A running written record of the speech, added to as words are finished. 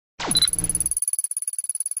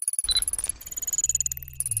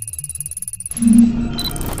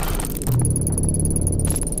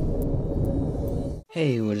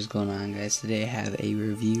Hey, what is going on, guys? Today I have a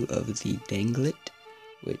review of the Danglet,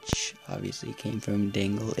 which obviously came from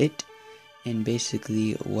Dangle It. And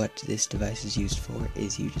basically what this device is used for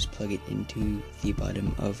is you just plug it into the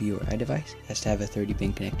bottom of your iDevice. It has to have a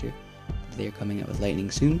 30-pin connector. They're coming out with Lightning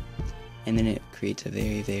soon. And then it creates a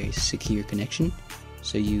very secure connection,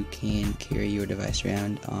 so you can carry your device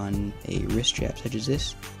around on a wrist strap such as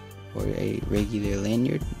this, or a regular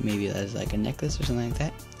lanyard, maybe as like a necklace or something like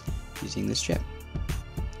that, using this strap.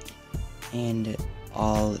 And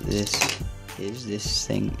all this is this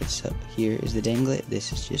thing. It's up here is the Danglet.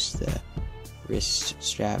 This is just the wrist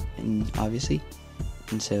strap, and obviously,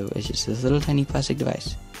 and so it's just this little tiny plastic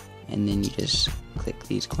device. And then you just click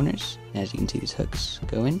these corners, and as you can see, these hooks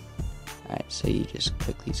go in. Alright, so you just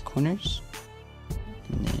click these corners,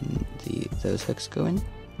 and then those hooks go in.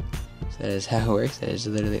 So that is how it works. That is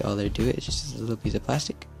literally all there to it. It's just a little piece of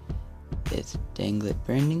plastic. It's Danglet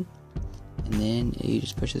branding. And then you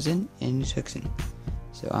just push this in and it just hooks in.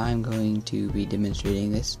 So I'm going to be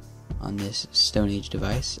demonstrating this on this Stone Age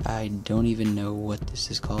device. I don't even know what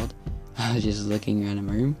this is called. I was just looking around in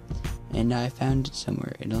my room and I found it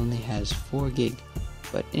somewhere. It only has 4 gig,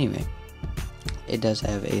 but anyway, it does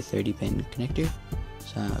have a 30-pin connector.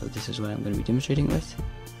 So this is what I'm going to be demonstrating with.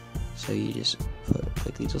 So you just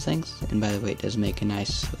click these little things, and by the way, it does make a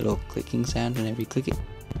nice little clicking sound whenever you click it.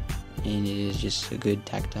 And it is just a good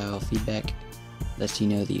tactile feedback, lets you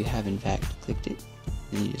know that you have in fact clicked it.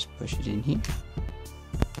 Then you just push it in here.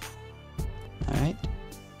 Alright,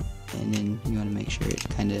 and then you want to make sure it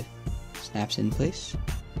kind of snaps in place,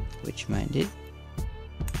 which mine did.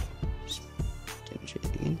 Just demonstrate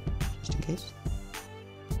it again, just in case.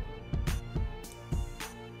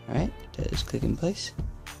 Alright, it does click in place.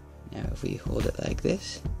 Now if we hold it like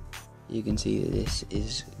this, you can see that this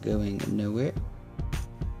is going nowhere.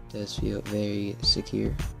 Does feel very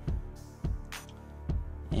secure,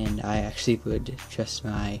 and I actually would trust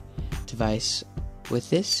my device with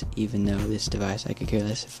this, even though this device I could care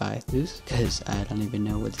less if I lose, because I don't even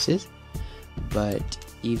know what this is. But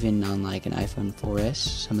even on like an iPhone 4S,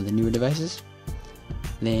 some of the newer devices,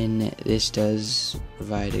 then this does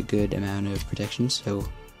provide a good amount of protection. So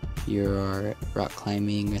you're rock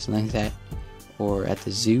climbing or something like that, or at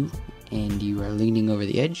the zoo and you are leaning over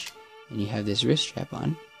the edge and you have this wrist strap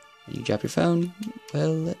on, and you drop your phone,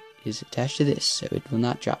 well, it is attached to this, so it will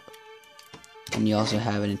not drop. And you also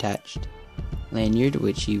have an attached lanyard,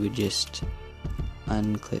 which you would just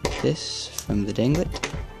unclip this from the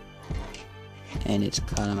Danglet, and it's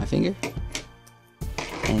caught on my finger,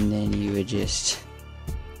 and then you would just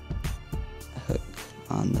hook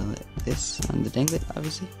on this on the Danglet,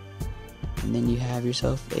 obviously, and then you have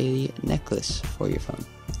yourself a necklace for your phone,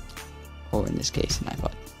 or in this case, an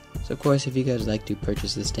iPod. So of course, if you guys would like to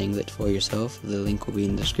purchase this Danglet for yourself, the link will be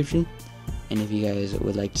in the description. And if you guys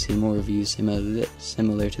would like to see more reviews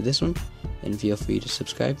similar to this one, then feel free to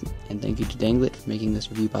subscribe. And thank you to Danglet for making this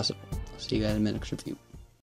review possible. I'll see you guys in my next review.